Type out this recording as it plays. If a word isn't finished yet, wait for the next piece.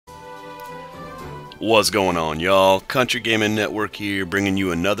What's going on, y'all? Country Gaming Network here, bringing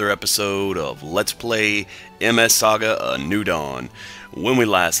you another episode of Let's Play MS Saga: A New Dawn. When we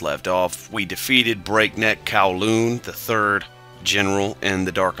last left off, we defeated Breakneck Kowloon, the third general in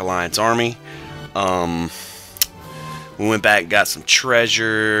the Dark Alliance army. We went back and got some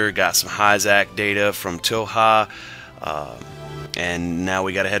treasure, got some Hyzak data from Toha, and now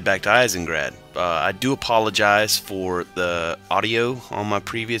we gotta head back to Eisengrad. I do apologize for the audio on my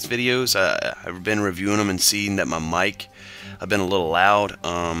previous videos. I've been reviewing them and seeing that my mic, I've been a little loud.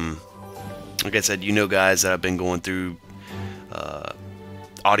 Like I said, you know guys that I've been going through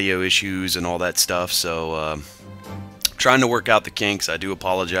audio issues and all that stuff, so trying to work out the kinks. I do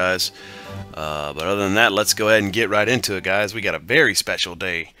apologize. But other than that, let's go ahead and get right into it, guys. We got a very special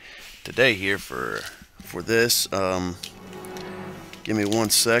day today here for this. Give me 1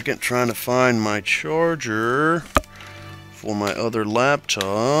 second, trying to find my charger for my other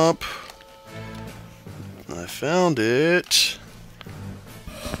laptop. I found it.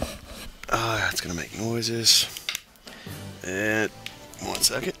 It's gonna make noises. And 1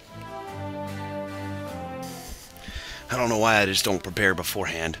 second. I don't know why I just don't prepare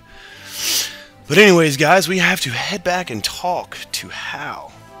beforehand. But anyways, guys, we have to head back and talk to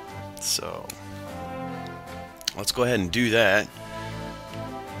Hal. So let's go ahead and do that.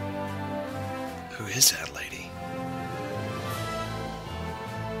 Who is that lady?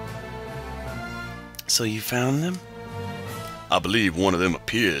 So you found them? I believe one of them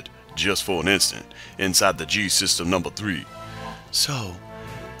appeared, just for an instant, inside the G system number 3. So,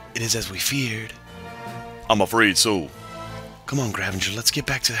 it is as we feared. I'm afraid so. Come on, Gravenger, let's get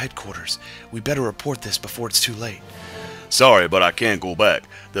back to headquarters. We better report this before it's too late. Sorry, but I can't go back.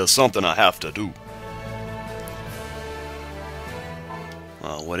 There's something I have to do.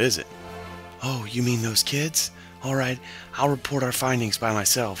 What is it? Oh, you mean those kids? Alright, I'll report our findings by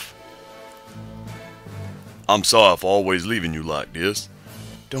myself. I'm sorry for always leaving you like this.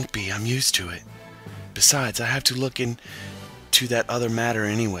 Don't be, I'm used to it. Besides, I have to look into that other matter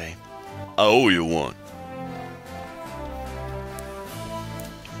anyway. I owe you one.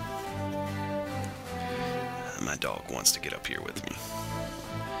 My dog wants to get up here with me.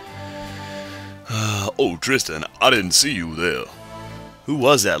 Oh, Tristan, I didn't see you there. Who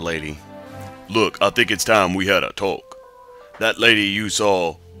was that lady? Look, I think it's time we had a talk. That lady you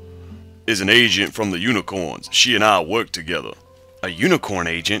saw is an agent from the Unicorns. She and I work together. A unicorn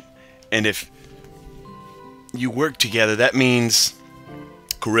agent? And if you work together, that means...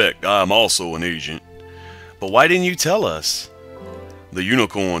 Correct, I am also an agent. But why didn't you tell us? The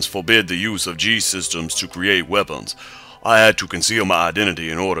Unicorns forbid the use of G systems to create weapons. I had to conceal my identity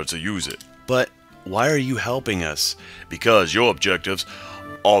in order to use it. But why are you helping us? Because your objectives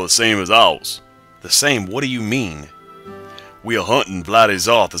are the same as ours. The same? What do you mean? We are hunting Vladi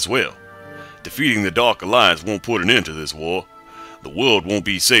Zarth as well. Defeating the Dark Alliance won't put an end to this war. The world won't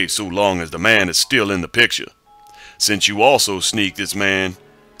be safe so long as the man is still in the picture. Since you also seek this man,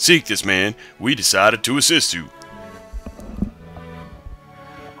 we decided to assist you.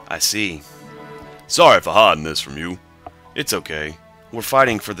 I see. Sorry for hiding this from you. It's okay. We're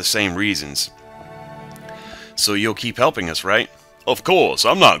fighting for the same reasons. So you'll keep helping us, right? Of course,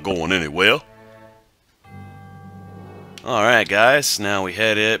 I'm not going anywhere. Alright guys, now we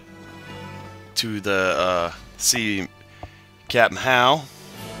head it to the, see Captain Hal.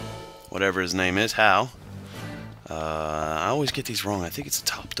 Whatever his name is, Hal. I always get these wrong. I think it's the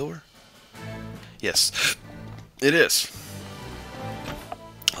top door. Yes, it is.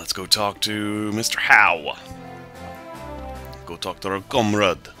 Let's go talk to Mr. Howe. Go talk to our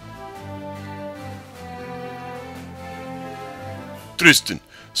comrade. Tristan,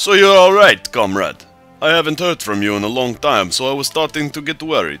 so you're alright, comrade. I haven't heard from you in a long time, so I was starting to get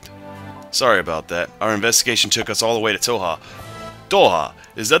worried. Sorry about that. Our investigation took us all the way to Toha. Toha?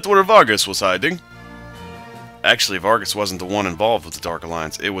 Is that where Vargas was hiding? Actually, Vargas wasn't the one involved with the Dark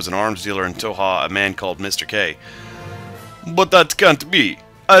Alliance. It was an arms dealer in Toha, a man called Mr. K. But that can't be.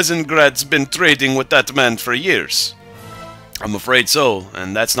 Eisengrad's been trading with that man for years. I'm afraid so,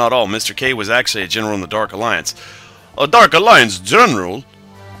 and that's not all. Mr. K was actually a general in the Dark Alliance. A Dark Alliance general?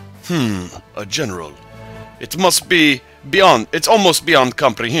 A general. It must be beyond, it's almost beyond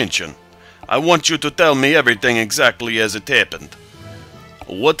comprehension. I want you to tell me everything exactly as it happened.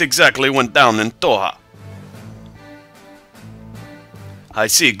 What exactly went down in Toha? I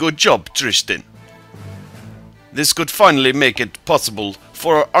see, good job, Tristan. This could finally make it possible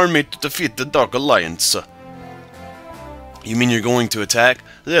for our army to defeat the Dark Alliance. You mean you're going to attack?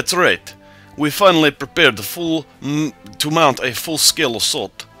 That's right. We finally prepared to mount a full-scale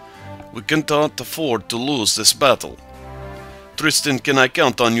assault. We cannot afford to lose this battle. Tristan, can I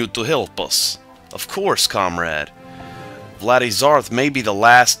count on you to help us? Of course, comrade. Vladdy Zarth may be the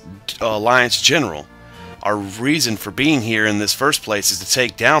last Alliance general. Our reason for being here in this first place is to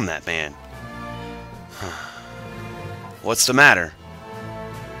take down that man. What's the matter?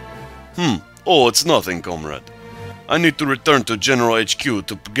 Oh, it's nothing, comrade. I need to return to General HQ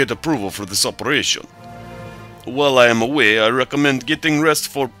to get approval for this operation. While I am away, I recommend getting rest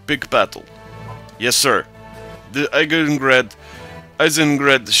for big battle. Yes, sir. The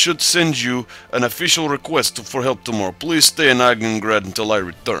Eisengrad should send you an official request for help tomorrow. Please stay in Eisengrad until I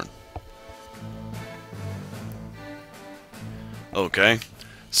return. Okay.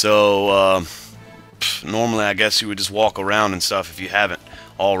 So, normally I guess you would just walk around and stuff if you haven't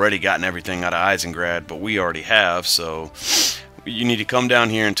already gotten everything out of Eisengrad, but we already have, so you need to come down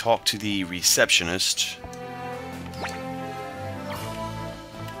here and talk to the receptionist.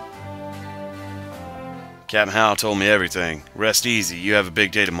 Captain Hal told me everything. Rest easy. You have a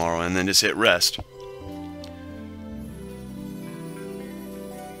big day tomorrow, and then just hit rest.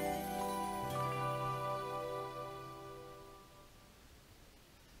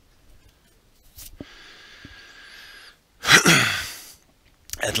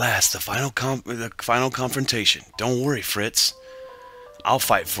 At last, the final confrontation. Don't worry, Fritz. I'll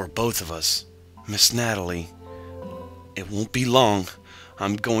fight for both of us. Miss Natalie. It won't be long.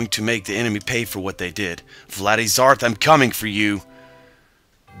 I'm going to make the enemy pay for what they did. Vladdy Zarth, I'm coming for you.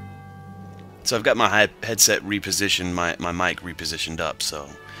 So I've got my headset repositioned, my mic repositioned up, so...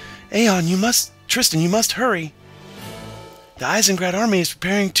 Tristan, you must hurry. The Eisengrad army is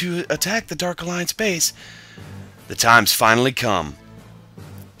preparing to attack the Dark Alliance base. The time's finally come.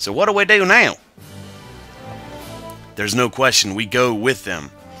 So what do we do now? There's no question, we go with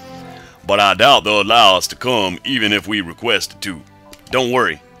them. But I doubt they'll allow us to come even if we requested to. Don't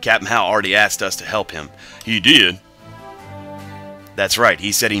worry, Captain Hal already asked us to help him. He did? That's right,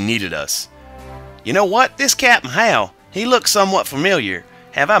 he said he needed us. You know what? This Captain Hal, he looks somewhat familiar.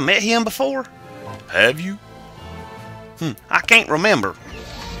 Have I met him before? Have you? I can't remember.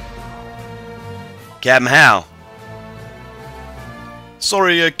 Captain Hal.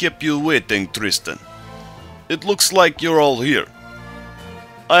 Sorry I kept you waiting, Tristan. It looks like you're all here.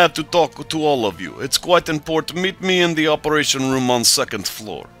 I have to talk to all of you. It's quite important. Meet me in the operation room on 2nd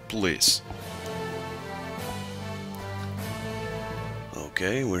floor, please.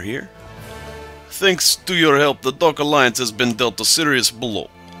 Okay, we're here. Thanks to your help, the Dark Alliance has been dealt a serious blow.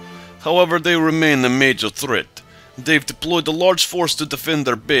 However, they remain a major threat. They've deployed a large force to defend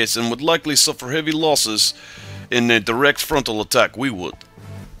their base and would likely suffer heavy losses in a direct frontal attack we would.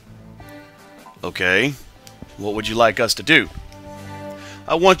 Okay. What would you like us to do?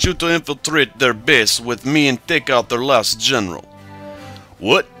 I want you to infiltrate their base with me and take out their last general.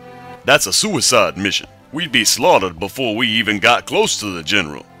 What? That's a suicide mission. We'd be slaughtered before we even got close to the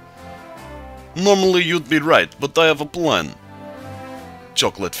general. Normally you'd be right, but I have a plan.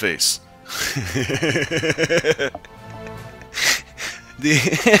 Chocolate face.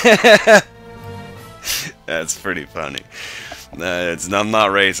 That's pretty funny. I'm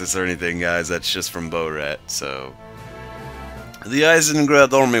not racist or anything, guys. That's just from Borat, so... The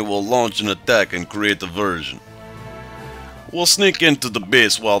Eisengrad army will launch an attack and create a diversion. We'll sneak into the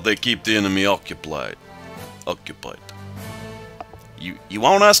base while they keep the enemy occupied. You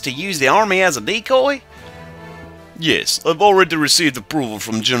want us to use the army as a decoy? Yes, I've already received approval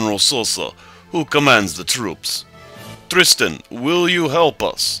from General Sosa, who commands the troops. Tristan, will you help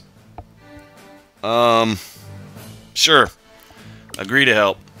us? Sure. Agree to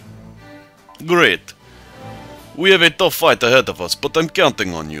help. Great. We have a tough fight ahead of us, but I'm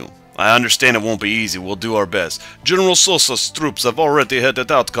counting on you. I understand it won't be easy. We'll do our best. General Sosa's troops have already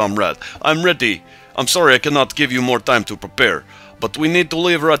headed out, comrade. I'm ready. I'm sorry I cannot give you more time to prepare, but we need to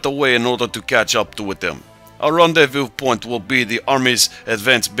leave right away in order to catch up with them. Our rendezvous point will be the Army's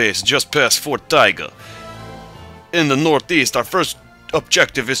advanced base just past Fort Tiaga. In the northeast, our first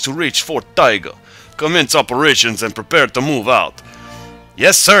objective is to reach Fort Tiaga. Commence operations and prepare to move out.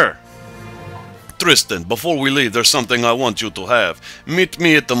 Yes, sir. Tristan, before we leave, there's something I want you to have. Meet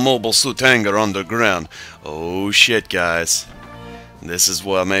me at the mobile suit hangar underground. Oh shit, guys. This is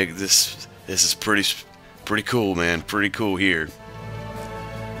what I make this is pretty cool, man. Pretty cool here.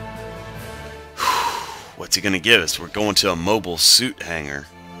 What's he gonna give us? We're going to a mobile suit hangar.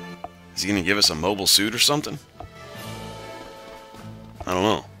 Is he gonna give us a mobile suit or something? I don't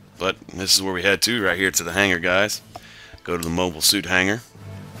know. But this is where we head to, right here to the hangar, guys. Go to the mobile suit hangar.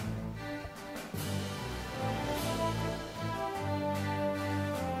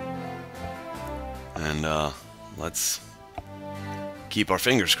 And let's keep our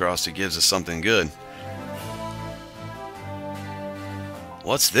fingers crossed it gives us something good.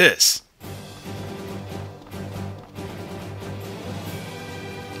 What's this?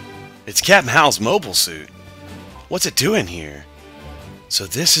 It's Captain Hal's mobile suit. What's it doing here? So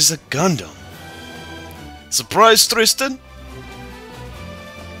this is a Gundam. Surprise, Tristan?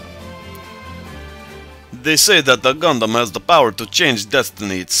 They say that the Gundam has the power to change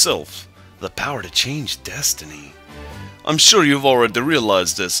destiny itself. The power to change destiny? I'm sure you've already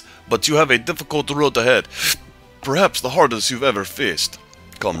realized this, but you have a difficult road ahead. Perhaps the hardest you've ever faced,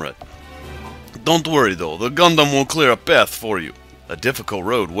 comrade. Don't worry though, the Gundam will clear a path for you. A difficult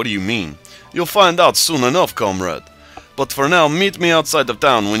road, what do you mean? You'll find out soon enough, comrade. But for now, meet me outside of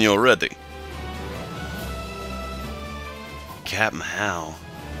town when you're ready. Captain Hal.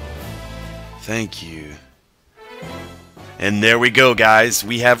 Thank you. And there we go, guys.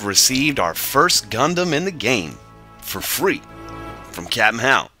 We have received our first Gundam in the game. For free. From Captain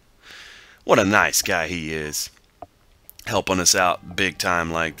Hal. What a nice guy he is. Helping us out big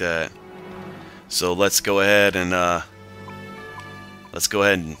time like that. So let's go ahead and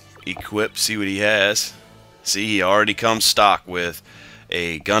equip, see what he has. See, he already comes stock with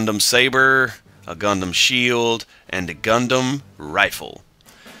a Gundam Saber, a Gundam Shield, and a Gundam Rifle.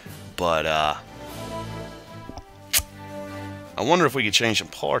 But I wonder if we could change some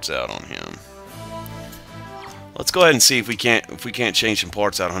parts out on him. Let's go ahead and see if we can't change some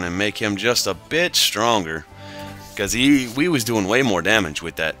parts out on him, make him just a bit stronger, because we was doing way more damage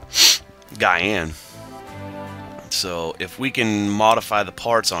with that Guyan. So if we can modify the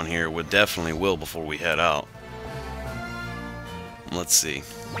parts on here, we definitely will before we head out. Let's see.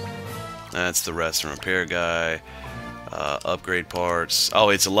 That's the rest and repair guy. Upgrade parts. Oh,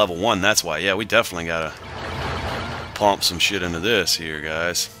 it's a level 1. That's why. Yeah, we definitely gotta pump some shit into this here,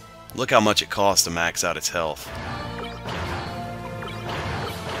 guys. Look how much it costs to max out its health.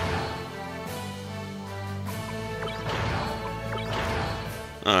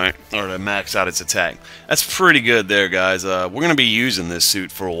 Alright, or to max out its attack. That's pretty good there, guys. We're going to be using this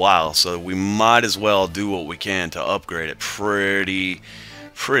suit for a while, so we might as well do what we can to upgrade it pretty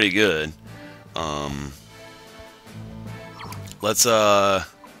good. Let's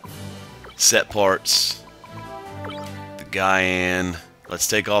set parts. The Guyan. Let's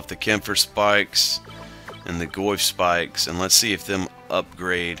take off the Kempfer spikes and the Goif spikes, and let's see if them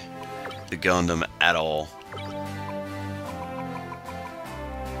upgrade the Gundam at all.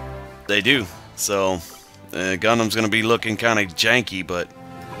 They do. So Gundam's gonna be looking kind of janky, but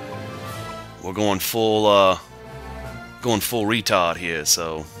we're going full retard here.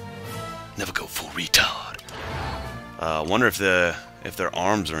 So never go full retard. Wonder if their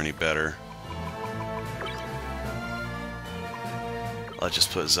arms are any better. Let's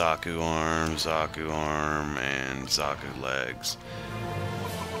just put Zaku arm, and Zaku legs.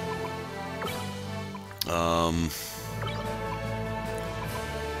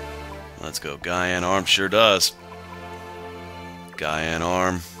 Let's go. Guyan arm sure does. Guyan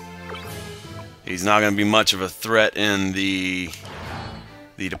arm. He's not going to be much of a threat in the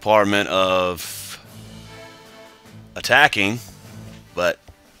department of attacking,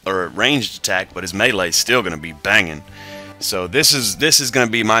 or ranged attack, but his melee is still going to be banging. So this is going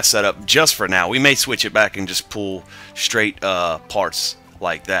to be my setup just for now. We may switch it back and just pull straight parts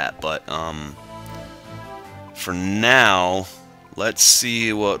like that, but for now, let's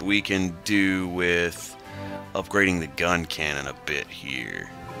see what we can do with upgrading the gun cannon a bit here.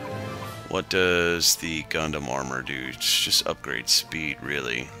 What does the Gundam armor do? It's just upgrade speed,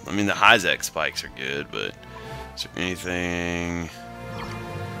 really. I mean, the Hyzak spikes are good, but is there anything?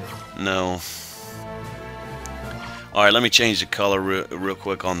 No. Alright, let me change the color real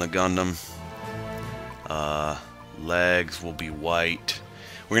quick on the Gundam. Legs will be white.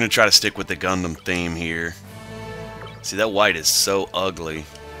 We're going to try to stick with the Gundam theme here. See, that white is so ugly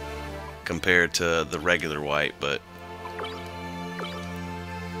compared to the regular white, but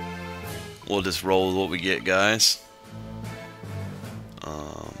we'll just roll with what we get, guys.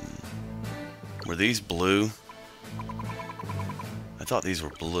 Were these blue? I thought these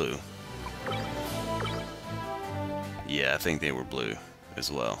were blue. Yeah, I think they were blue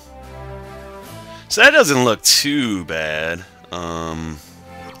as well. So that doesn't look too bad. And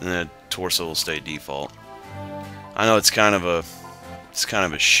the torso will stay default. I know it's kind of a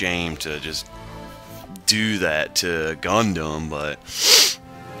shame to just do that to Gundam, but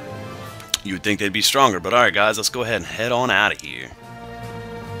you would think they'd be stronger. But alright, guys, let's go ahead and head on out of here.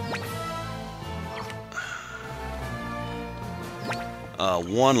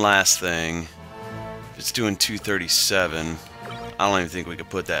 One last thing. If it's doing 237, I don't even think we could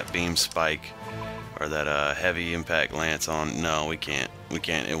put that beam spike or that heavy impact lance on. No, we can't. We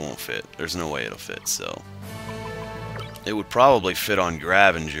can't. It won't fit. There's no way it'll fit. So it would probably fit on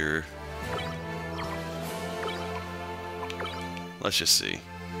Gravenger. Let's just see.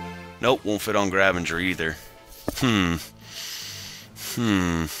 Nope, won't fit on Gravenger either.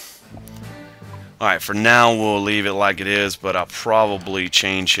 Alright, for now we'll leave it like it is, but I'll probably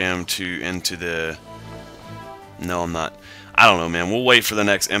change him into the... No, I'm not. I don't know, man. We'll wait for the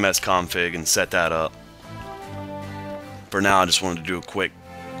next MS config and set that up. For now, I just wanted to do a quick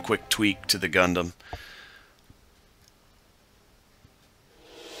tweak to the Gundam.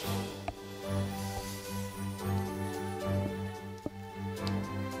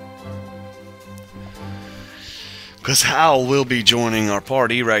 Because Hal will be joining our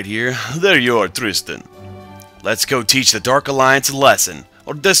party right here. There you are, Tristan. Let's go teach the Dark Alliance a lesson.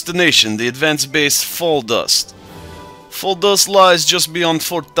 Our destination, the advanced base Fall Dust. Fall Dust lies just beyond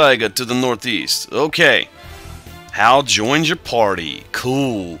Fort Tiaga to the northeast. Okay. Hal joins your party.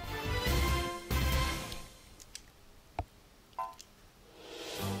 Cool.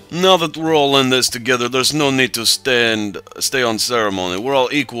 Now that we're all in this together, there's no need to stay on ceremony. We're all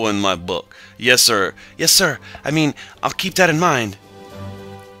equal in my book. Yes, sir. Yes, sir. I mean, I'll keep that in mind.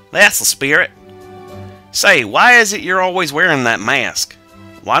 That's the spirit. Say, why is it you're always wearing that mask?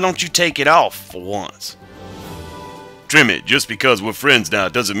 Why don't you take it off for once? Trim it. Just because we're friends now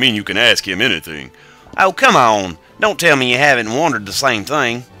doesn't mean you can ask him anything. Oh, come on. Don't tell me you haven't wondered the same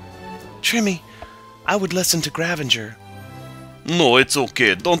thing. Trimmy, I would listen to Gravenger. No, it's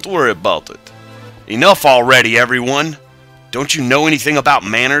okay. Don't worry about it. Enough already, everyone. Don't you know anything about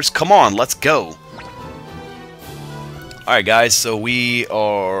manners? Come on, let's go. Alright, guys, so we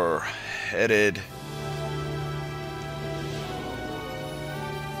are headed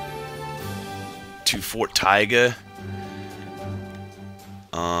to Fort Tiaga.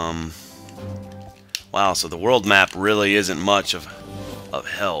 Wow, so the world map really isn't much of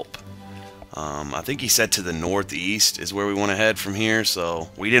help. I think he said to the northeast is where we want to head from here, so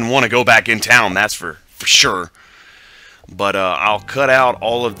we didn't want to go back in town, that's for sure. But I'll cut out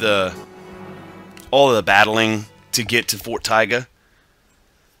all of the battling to get to Fort Tiaga,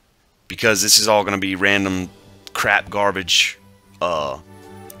 because this is all going to be random crap garbage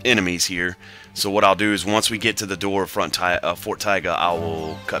enemies here. So what I'll do is once we get to the door of Fort Tiaga, I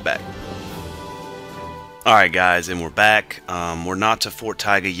will cut back. Alright guys, and we're back. We're not to Fort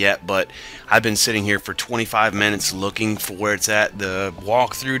Tiaga yet, but I've been sitting here for 25 minutes looking for where it's at. The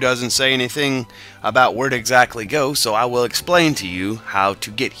walkthrough doesn't say anything about where to exactly go, so I will explain to you how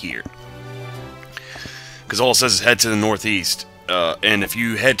to get here. Because all it says is head to the northeast. And if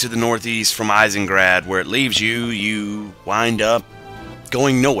you head to the northeast from Eisengrad, where it leaves you, you wind up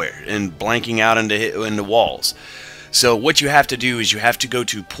going nowhere and blanking out into walls. So what you have to do is you have to go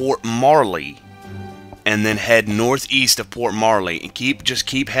to Port Marley and then head northeast of Port Marley and just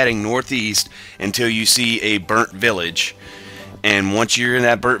keep heading northeast until you see a burnt village. And once you're in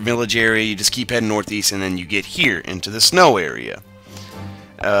that burnt village area, you just keep heading northeast and then you get here into the snow area.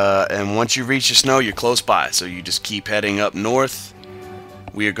 And once you reach the snow, you're close by, so you just keep heading up north.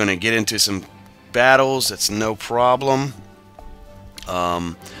 We are going to get into some battles. That's no problem.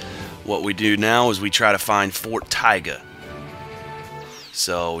 What we do now is we try to find Fort Tiaga.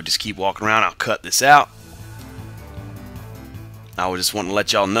 So we just keep walking around. I'll cut this out. I was just wanting to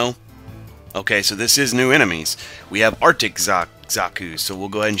let y'all know. Okay, so this is new enemies. We have Arctic Zaku, so we'll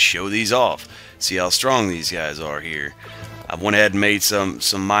go ahead and show these off. See how strong these guys are here. I went ahead and made some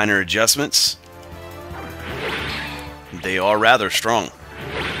minor adjustments. They are rather strong.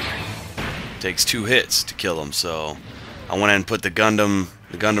 Takes 2 hits to kill them, so I went ahead and put the Gundam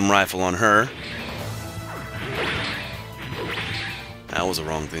rifle on her. That was the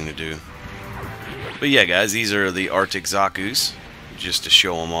wrong thing to do. But yeah, guys, these are the Arctic Zakus, just to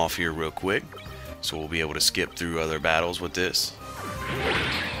show them off here real quick. So we'll be able to skip through other battles with this.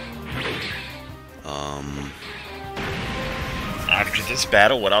 After this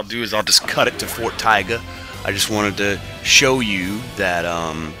battle, what I'll do is I'll just cut it to Fort Tiaga. I just wanted to show you that,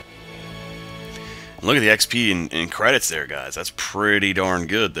 look at the XP and credits there, guys. That's pretty darn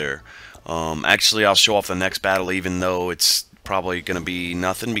good there. Actually, I'll show off the next battle, even though it's probably going to be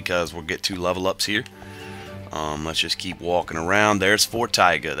nothing, because we'll get 2 level ups here. Let's just keep walking around. There's Fort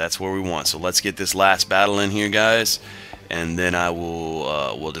Tiaga. That's where we want. So let's get this last battle in here, guys, and then I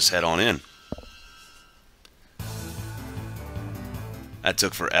will we'll just head on in. That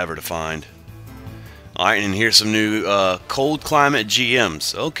took forever to find. Alright, and here's some new cold climate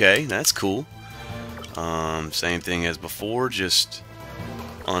GMs. Okay, that's cool. Same thing as before, just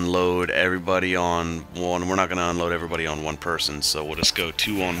unload everybody on one. We're not going to unload everybody on one person, so we'll just go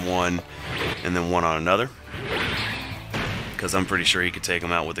 2 on one and then 1 on another, because I'm pretty sure he could take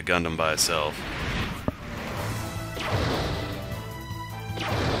them out with the Gundam by itself.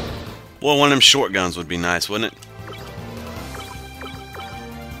 Well, one of them short guns would be nice, wouldn't it?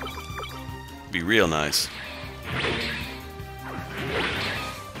 be real nice.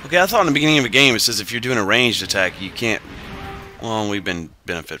 Okay, I thought in the beginning of the game it says if you're doing a ranged attack, you can't... Well, we've been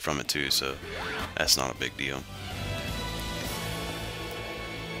benefit from it too, so that's not a big deal.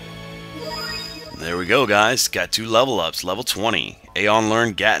 There we go, guys. Got 2 level ups. Level 20. Aeon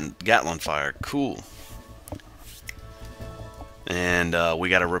learned Gatlin fire. Cool. And we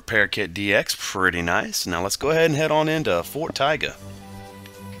got a repair kit DX. Pretty nice. Now let's go ahead and head on into Fort Tiaga.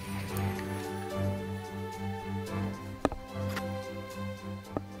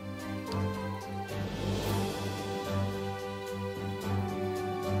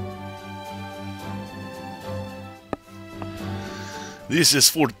 This is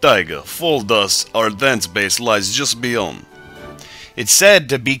Fort Tiaga. Foldus, our dance base, lies just beyond. It's said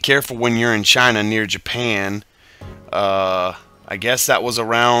to be careful when you're in China near Japan. I guess that was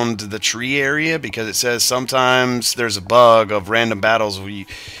around the tree area, because it says sometimes there's a bug of random battles where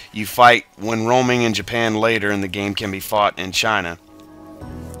you fight when roaming in Japan later, and the game can be fought in China.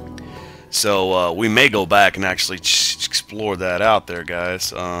 So we may go back and actually explore that out there,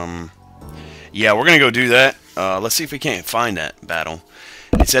 guys. Yeah, we're gonna go do that. Let's see if we can't find that battle.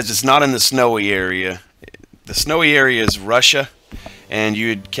 It says it's not in the snowy area. The snowy area is Russia, and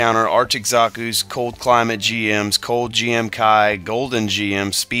you encounter Arctic Zaku's, Cold Climate GMs, Cold GM Kai, Golden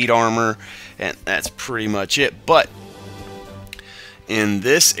GM, Speed Armor, and that's pretty much it. But in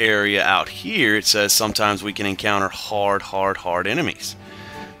this area out here, it says sometimes we can encounter hard enemies.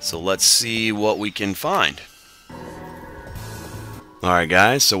 So let's see what we can find. Alright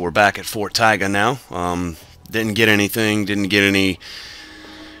guys, so we're back at Fort Tiaga now. Didn't get anything, didn't get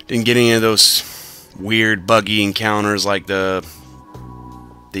any of those weird buggy encounters like the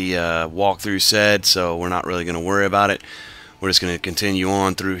walkthrough said, so we're not really going to worry about it. We're just going to continue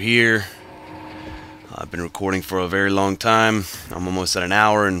on through here. I've been recording for a very long time. I'm almost at an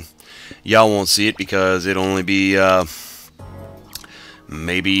hour, and y'all won't see it because it'll only be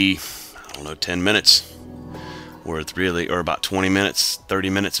maybe, I don't know, 10 minutes worth, really, or about 20 minutes, 30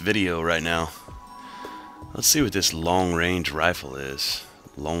 minutes video right now. Let's see what this long range rifle is.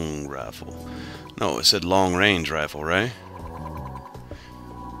 Long rifle. No, it said long range rifle, right?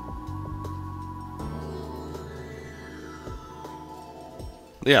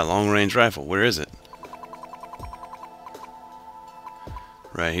 Yeah, long range rifle. Where is it?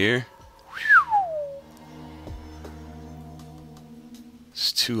 Right here.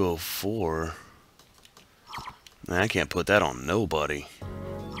 It's 204. Man, I can't put that on nobody.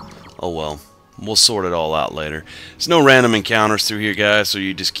 Oh well. We'll sort it all out later. There's no random encounters through here, guys, so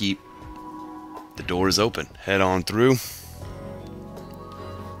you just keep the doors open. Head on through.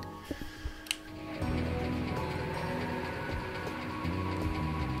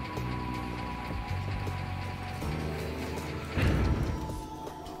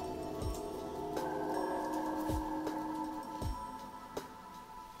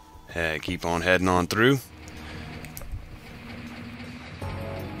 Hey, keep on heading on through.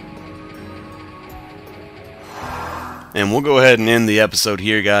 And we'll go ahead and end the episode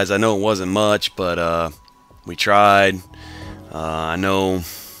here, guys. I know it wasn't much, but we tried. I know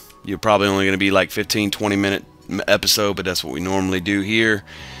you're probably only going to be like 15-20 minute episode, but that's what we normally do here.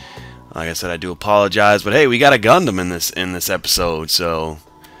 Like I said, I do apologize, but hey, we got a Gundam in this episode, so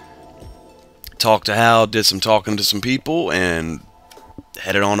talked to Hal, did some talking to some people, and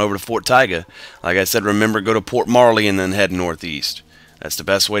headed on over to Fort Tiaga. Like I said, remember, go to Port Marley and then head northeast. That's the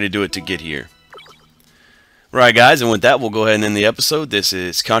best way to do it to get here. Right, guys, and with that, we'll go ahead and end the episode. This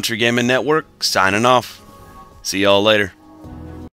is Country Gaming Network, signing off. See y'all later.